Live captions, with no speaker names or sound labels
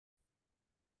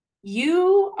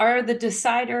You are the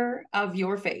decider of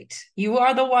your fate. You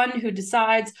are the one who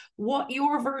decides what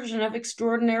your version of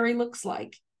extraordinary looks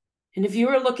like. And if you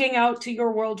are looking out to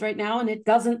your world right now and it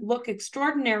doesn't look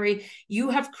extraordinary, you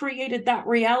have created that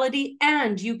reality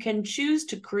and you can choose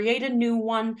to create a new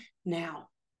one now.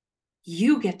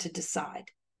 You get to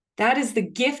decide. That is the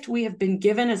gift we have been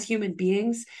given as human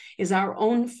beings, is our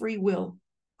own free will,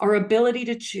 our ability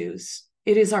to choose.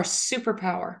 It is our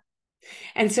superpower.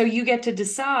 And so you get to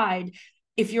decide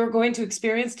if you're going to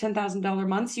experience $10,000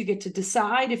 months, you get to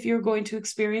decide if you're going to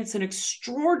experience an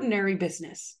extraordinary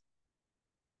business.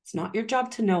 It's not your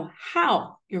job to know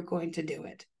how you're going to do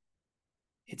it.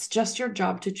 It's just your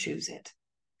job to choose it.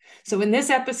 So in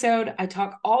this episode, I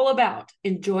talk all about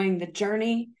enjoying the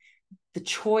journey, the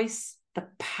choice, the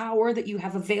power that you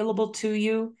have available to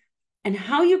you, and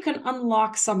how you can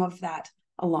unlock some of that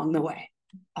along the way.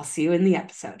 I'll see you in the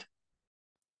episode.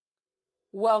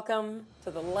 Welcome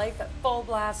to the Life at Full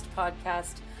Blast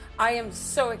podcast. I am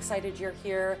so excited you're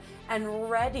here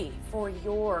and ready for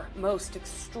your most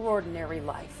extraordinary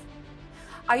life.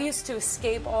 I used to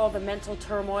escape all the mental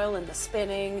turmoil and the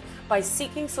spinning by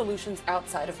seeking solutions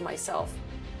outside of myself.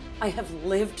 I have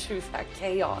lived through that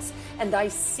chaos and I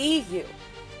see you.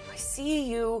 I see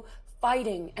you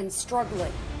fighting and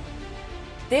struggling.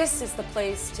 This is the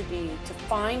place to be, to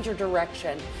find your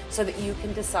direction so that you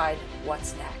can decide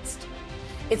what's next.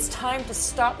 It's time to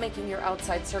stop making your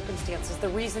outside circumstances the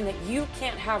reason that you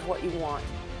can't have what you want.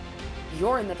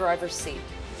 You're in the driver's seat.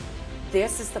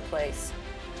 This is the place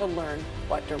to learn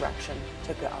what direction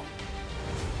to go.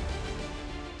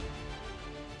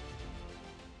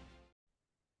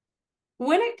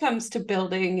 When it comes to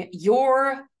building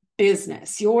your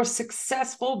business, your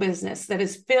successful business that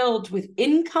is filled with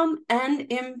income and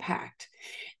impact,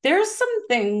 there's some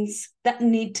things that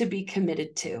need to be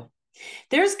committed to.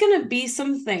 There's going to be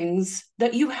some things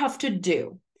that you have to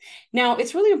do. Now,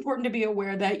 it's really important to be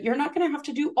aware that you're not going to have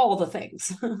to do all the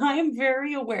things. I am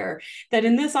very aware that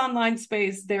in this online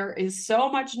space, there is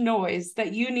so much noise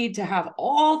that you need to have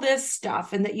all this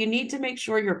stuff and that you need to make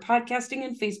sure you're podcasting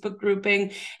and Facebook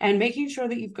grouping and making sure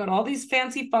that you've got all these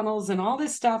fancy funnels and all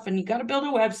this stuff and you got to build a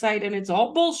website and it's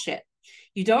all bullshit.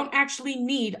 You don't actually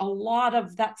need a lot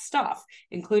of that stuff,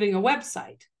 including a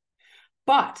website.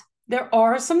 But there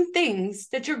are some things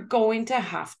that you're going to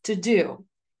have to do,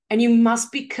 and you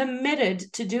must be committed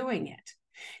to doing it.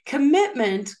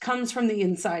 Commitment comes from the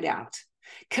inside out.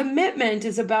 Commitment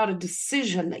is about a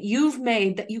decision that you've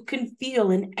made that you can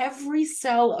feel in every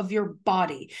cell of your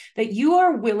body, that you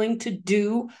are willing to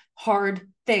do hard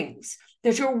things,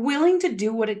 that you're willing to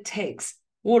do what it takes.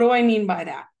 What do I mean by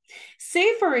that?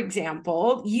 Say, for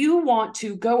example, you want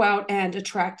to go out and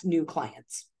attract new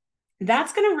clients.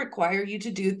 That's going to require you to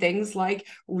do things like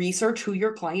research who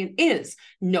your client is,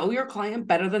 know your client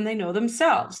better than they know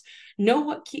themselves, know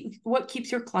what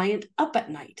keeps your client up at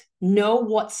night, know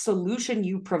what solution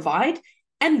you provide,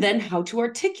 and then how to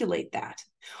articulate that.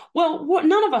 Well,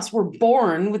 none of us were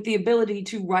born with the ability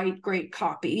to write great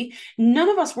copy. None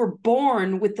of us were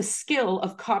born with the skill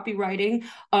of copywriting,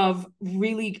 of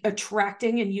really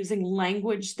attracting and using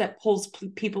language that pulls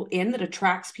people in, that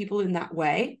attracts people in that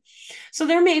way. So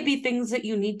there may be things that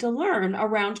you need to learn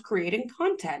around creating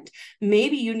content.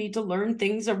 Maybe you need to learn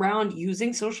things around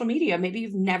using social media. Maybe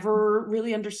you've never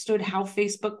really understood how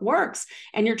Facebook works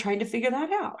and you're trying to figure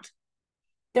that out.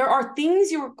 There are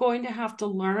things you're going to have to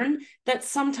learn that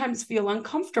sometimes feel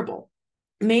uncomfortable.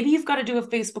 Maybe you've got to do a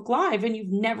Facebook Live and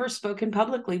you've never spoken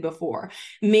publicly before.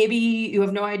 Maybe you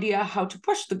have no idea how to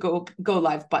push the go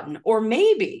live button. Or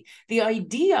maybe the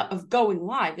idea of going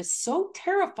live is so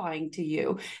terrifying to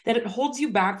you that it holds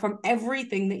you back from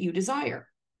everything that you desire.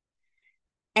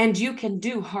 And you can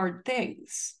do hard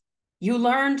things. You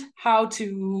learned how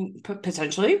to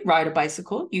potentially ride a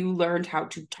bicycle. You learned how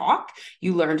to talk.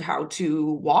 You learned how to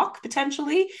walk,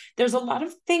 potentially. There's a lot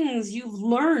of things you've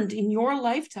learned in your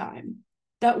lifetime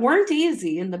that weren't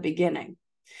easy in the beginning.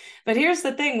 But here's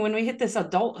the thing, when we hit this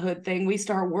adulthood thing, we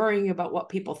start worrying about what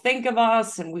people think of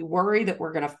us, and we worry that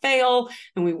we're going to fail,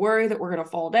 and we worry that we're going to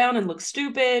fall down and look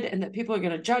stupid, and that people are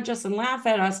going to judge us and laugh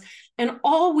at us. And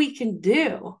all we can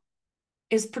do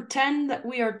is pretend that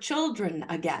we are children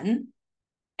again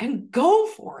and go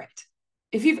for it.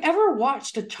 If you've ever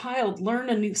watched a child learn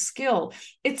a new skill,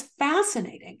 it's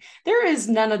fascinating. There is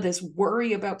none of this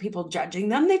worry about people judging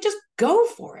them. They just go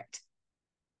for it.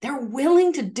 They're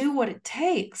willing to do what it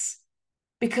takes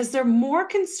because they're more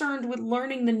concerned with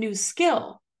learning the new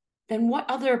skill than what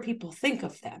other people think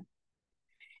of them.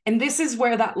 And this is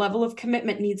where that level of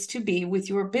commitment needs to be with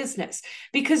your business,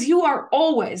 because you are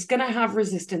always going to have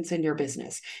resistance in your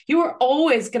business. You are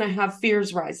always going to have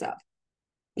fears rise up.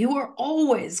 You are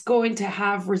always going to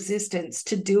have resistance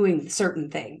to doing certain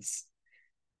things.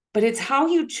 But it's how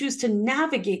you choose to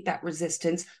navigate that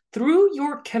resistance through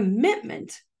your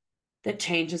commitment that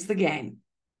changes the game.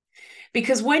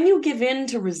 Because when you give in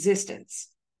to resistance,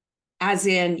 as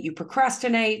in you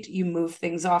procrastinate, you move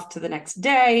things off to the next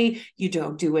day, you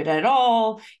don't do it at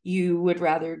all, you would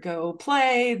rather go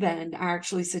play than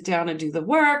actually sit down and do the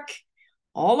work,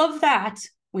 all of that,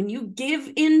 when you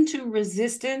give into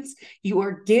resistance, you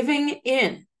are giving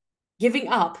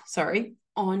up,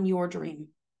 on your dream.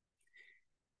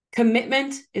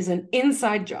 Commitment is an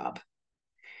inside job.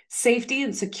 Safety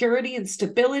and security and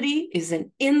stability is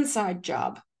an inside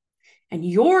job. And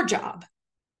your job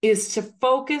is to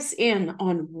focus in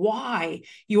on why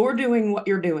you're doing what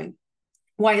you're doing,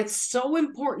 why it's so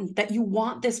important that you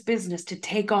want this business to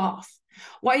take off,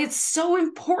 why it's so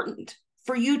important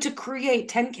for you to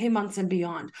create 10K months and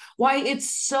beyond, why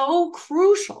it's so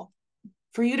crucial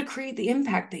for you to create the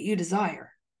impact that you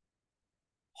desire.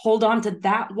 Hold on to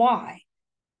that why.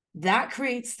 That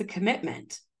creates the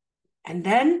commitment. And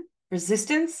then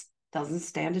resistance doesn't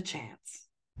stand a chance.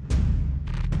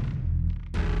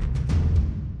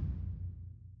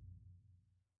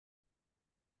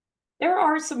 There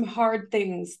are some hard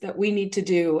things that we need to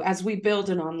do as we build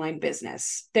an online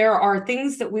business. There are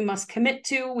things that we must commit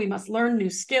to. We must learn new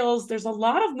skills. There's a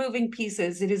lot of moving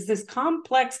pieces. It is this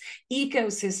complex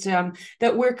ecosystem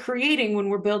that we're creating when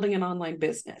we're building an online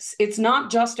business. It's not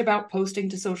just about posting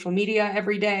to social media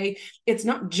every day. It's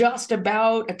not just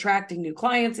about attracting new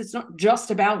clients. It's not just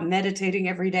about meditating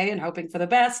every day and hoping for the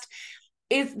best.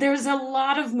 There's a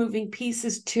lot of moving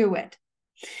pieces to it.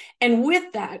 And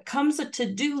with that comes a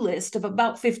to-do list of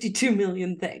about 52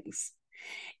 million things.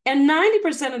 And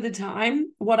 90% of the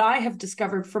time, what I have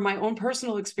discovered from my own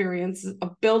personal experience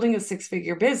of building a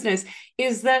six-figure business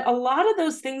is that a lot of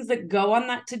those things that go on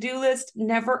that to-do list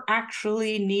never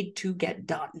actually need to get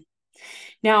done.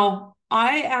 Now,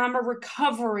 I am a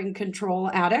recovering control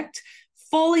addict,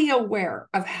 fully aware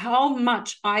of how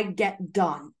much I get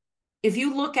done. If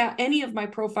you look at any of my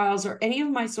profiles or any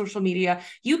of my social media,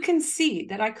 you can see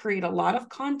that I create a lot of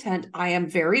content. I am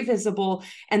very visible,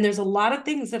 and there's a lot of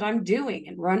things that I'm doing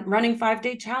and running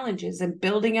 5-day challenges and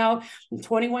building out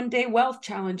 21-day wealth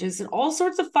challenges and all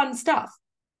sorts of fun stuff.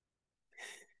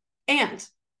 And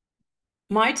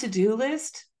my to-do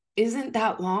list isn't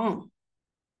that long.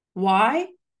 Why?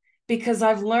 Because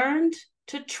I've learned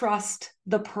to trust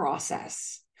the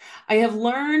process. I have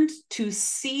learned to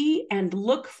see and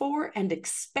look for and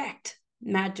expect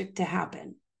magic to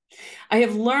happen. I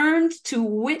have learned to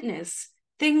witness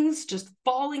things just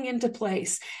falling into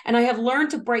place. And I have learned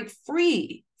to break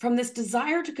free from this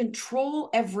desire to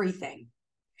control everything.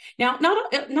 Now,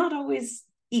 not always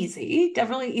easy,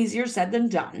 definitely easier said than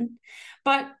done.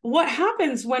 But what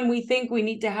happens when we think we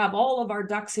need to have all of our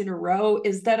ducks in a row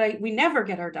is that we never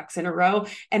get our ducks in a row,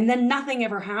 and then nothing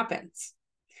ever happens.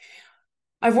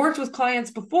 I've worked with clients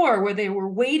before where they were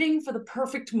waiting for the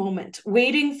perfect moment,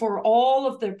 waiting for all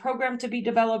of the program to be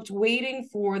developed, waiting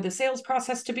for the sales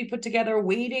process to be put together,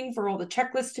 waiting for all the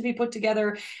checklists to be put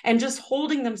together, and just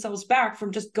holding themselves back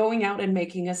from just going out and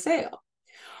making a sale.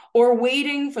 Or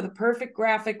waiting for the perfect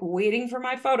graphic, waiting for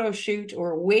my photo shoot,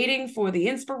 or waiting for the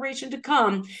inspiration to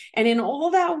come. And in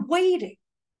all that waiting,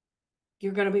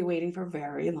 you're going to be waiting for a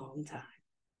very long time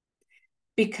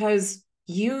because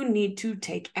you need to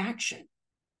take action.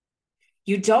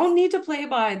 You don't need to play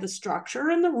by the structure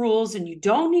and the rules, and you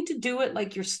don't need to do it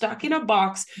like you're stuck in a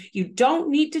box. You don't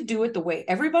need to do it the way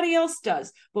everybody else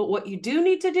does. But what you do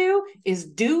need to do is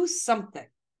do something.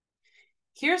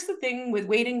 Here's the thing with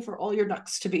waiting for all your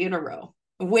ducks to be in a row,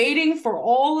 waiting for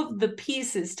all of the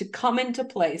pieces to come into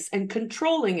place and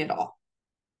controlling it all,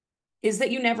 is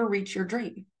that you never reach your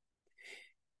dream.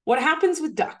 What happens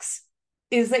with ducks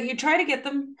is that you try to get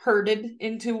them herded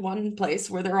into one place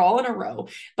where they're all in a row,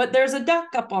 but there's a duck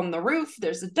up on the roof,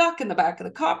 there's a duck in the back of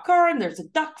the cop car, and there's a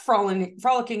duck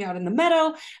frolicking out in the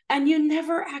meadow, and you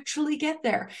never actually get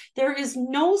there. There is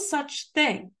no such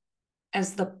thing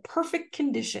as the perfect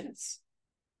conditions.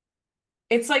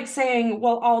 It's like saying,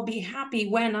 well, I'll be happy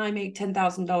when I make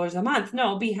 $10,000 a month.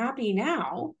 No, be happy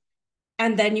now,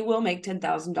 and then you will make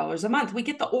 $10,000 a month. We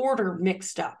get the order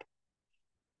mixed up.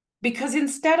 Because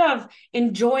instead of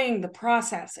enjoying the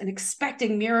process and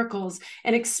expecting miracles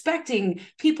and expecting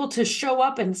people to show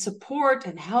up and support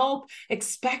and help,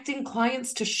 expecting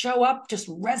clients to show up just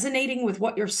resonating with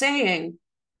what you're saying,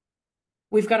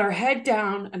 we've got our head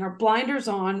down and our blinders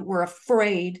on. We're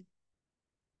afraid.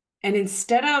 And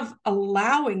instead of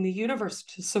allowing the universe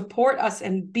to support us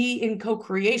and be in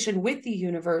co-creation with the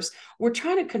universe, we're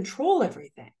trying to control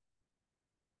everything.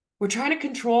 We're trying to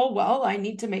control, well, I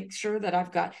need to make sure that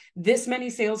I've got this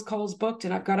many sales calls booked,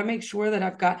 and I've got to make sure that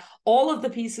I've got all of the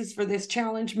pieces for this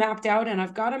challenge mapped out, and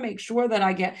I've got to make sure that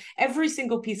I get every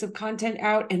single piece of content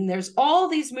out, and there's all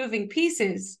these moving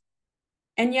pieces.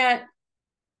 And yet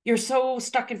you're so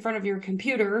stuck in front of your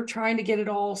computer trying to get it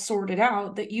all sorted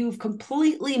out that you've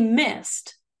completely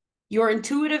missed your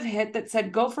intuitive hit that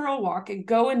said, go for a walk and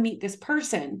go and meet this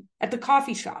person at the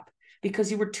coffee shop,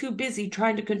 because you were too busy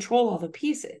trying to control all the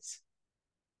pieces.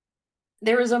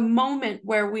 There is a moment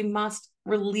where we must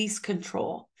release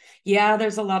control. Yeah,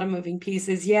 there's a lot of moving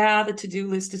pieces. Yeah, the to-do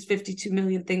list is 52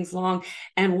 million things long.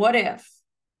 And what if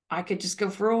I could just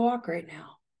go for a walk right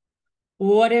now?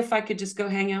 What if I could just go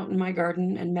hang out in my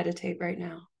garden and meditate right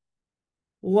now?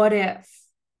 What if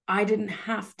I didn't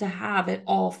have to have it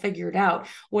all figured out?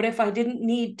 What if I didn't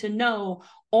need to know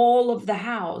all of the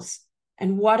hows?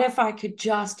 And what if I could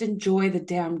just enjoy the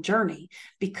damn journey?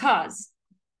 Because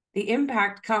the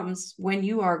impact comes when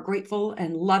you are grateful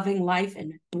and loving life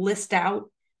and blissed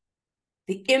out.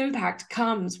 The impact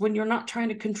comes when you're not trying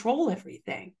to control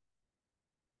everything.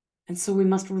 And so we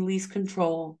must release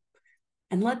control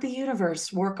and let the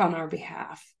universe work on our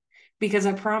behalf. Because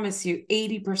I promise you,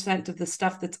 80% of the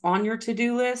stuff that's on your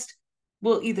to-do list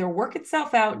will either work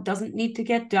itself out, doesn't need to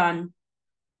get done,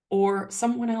 or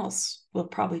someone else will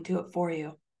probably do it for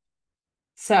you.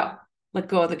 So let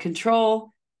go of the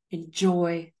control,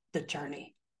 enjoy the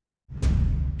journey.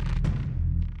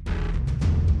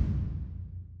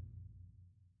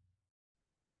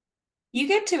 You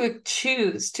get to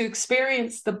choose to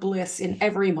experience the bliss in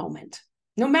every moment,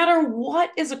 no matter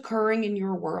what is occurring in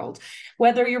your world,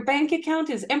 whether your bank account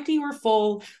is empty or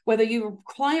full, whether your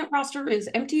client roster is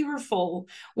empty or full,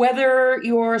 whether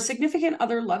your significant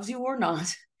other loves you or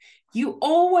not. You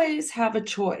always have a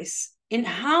choice in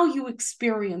how you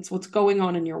experience what's going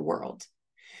on in your world.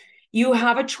 You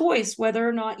have a choice whether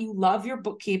or not you love your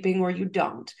bookkeeping or you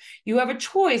don't. You have a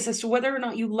choice as to whether or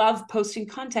not you love posting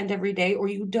content every day or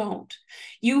you don't.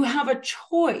 You have a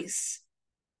choice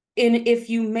in if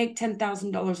you make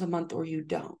 $10,000 a month or you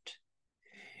don't.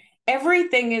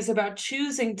 Everything is about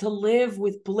choosing to live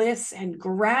with bliss and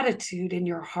gratitude in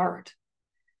your heart.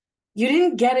 You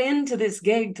didn't get into this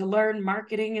gig to learn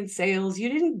marketing and sales. You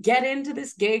didn't get into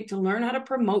this gig to learn how to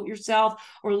promote yourself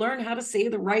or learn how to say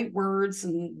the right words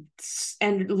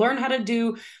and learn how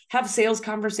to have sales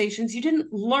conversations. You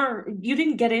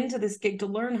didn't get into this gig to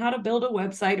learn how to build a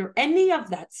website or any of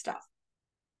that stuff.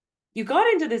 You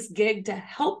got into this gig to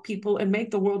help people and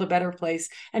make the world a better place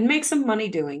and make some money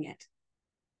doing it.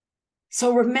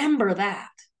 So remember that.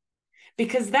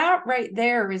 Because that right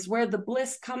there is where the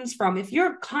bliss comes from. If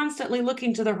you're constantly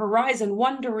looking to the horizon,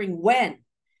 wondering when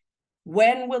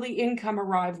will the income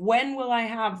arrive? When will I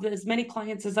have as many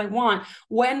clients as I want?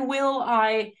 When will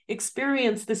I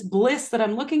experience this bliss that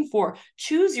I'm looking for?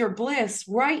 Choose your bliss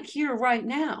right here, right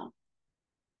now.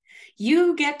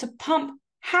 You get to pump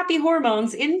happy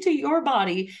hormones into your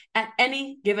body at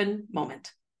any given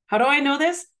moment. How do I know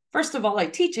this? First of all, I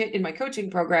teach it in my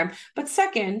coaching program. But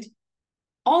second,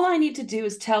 all I need to do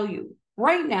is tell you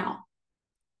right now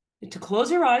to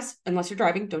close your eyes, unless you're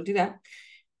driving, don't do that.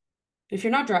 If you're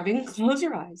not driving, close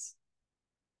your eyes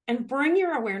and bring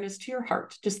your awareness to your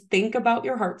heart. Just think about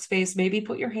your heart space, maybe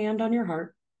put your hand on your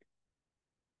heart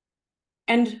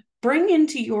and bring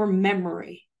into your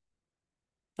memory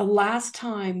the last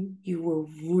time you were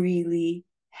really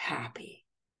happy.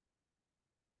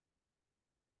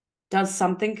 Does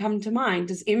something come to mind?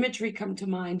 Does imagery come to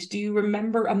mind? Do you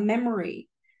remember a memory?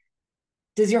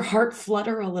 Does your heart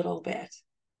flutter a little bit?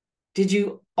 Did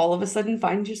you all of a sudden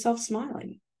find yourself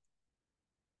smiling?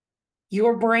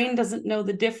 Your brain doesn't know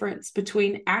the difference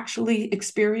between actually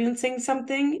experiencing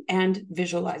something and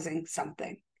visualizing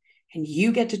something. And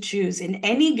you get to choose in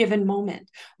any given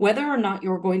moment whether or not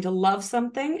you're going to love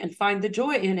something and find the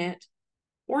joy in it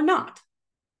or not.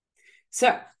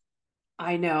 So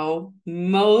I know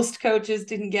most coaches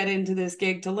didn't get into this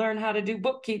gig to learn how to do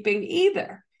bookkeeping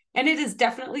either. And it is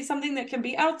definitely something that can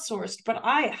be outsourced, but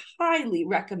I highly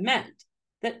recommend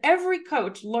that every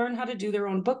coach learn how to do their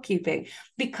own bookkeeping,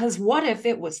 because what if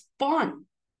it was fun?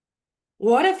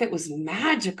 What if it was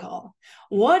magical?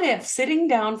 What if sitting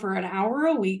down for an hour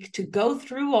a week to go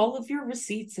through all of your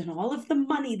receipts and all of the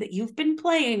money that you've been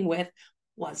playing with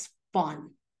was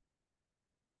fun?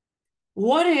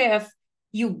 What if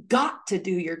you got to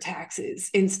do your taxes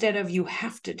instead of you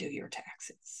have to do your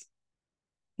taxes?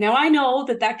 Now, I know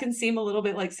that that can seem a little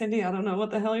bit like, Cindy, I don't know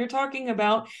what the hell you're talking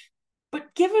about,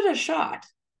 but give it a shot.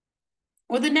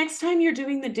 Or the next time you're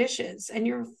doing the dishes and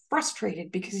you're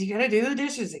frustrated because you got to do the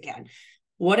dishes again,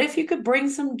 what if you could bring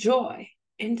some joy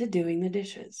into doing the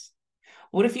dishes?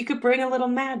 What if you could bring a little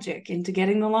magic into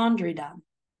getting the laundry done?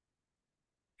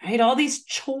 Right? All these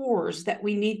chores that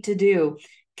we need to do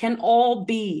can all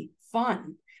be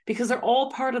fun because they're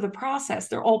all part of the process.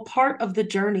 They're all part of the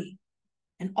journey,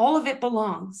 and all of it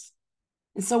belongs.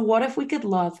 And so what if we could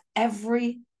love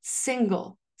every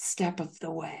single step of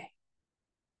the way?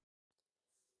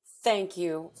 Thank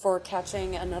you for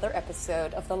catching another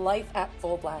episode of the Life at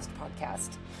Full Blast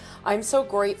podcast. I'm so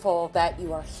grateful that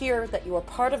you are here, that you are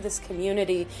part of this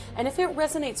community. And if it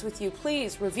resonates with you,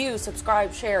 please review,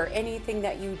 subscribe, share anything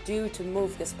that you do to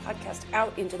move this podcast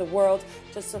out into the world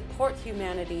to support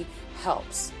humanity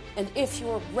helps. And if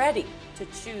you're ready to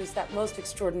choose that most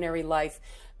extraordinary life,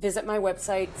 visit my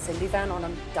website,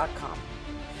 cindyvanornum.com.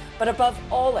 But above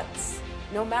all else,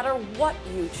 no matter what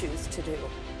you choose to do,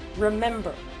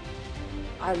 remember,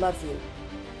 I love you,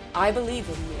 I believe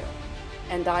in you,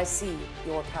 and I see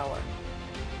your power.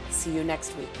 See you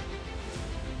next week.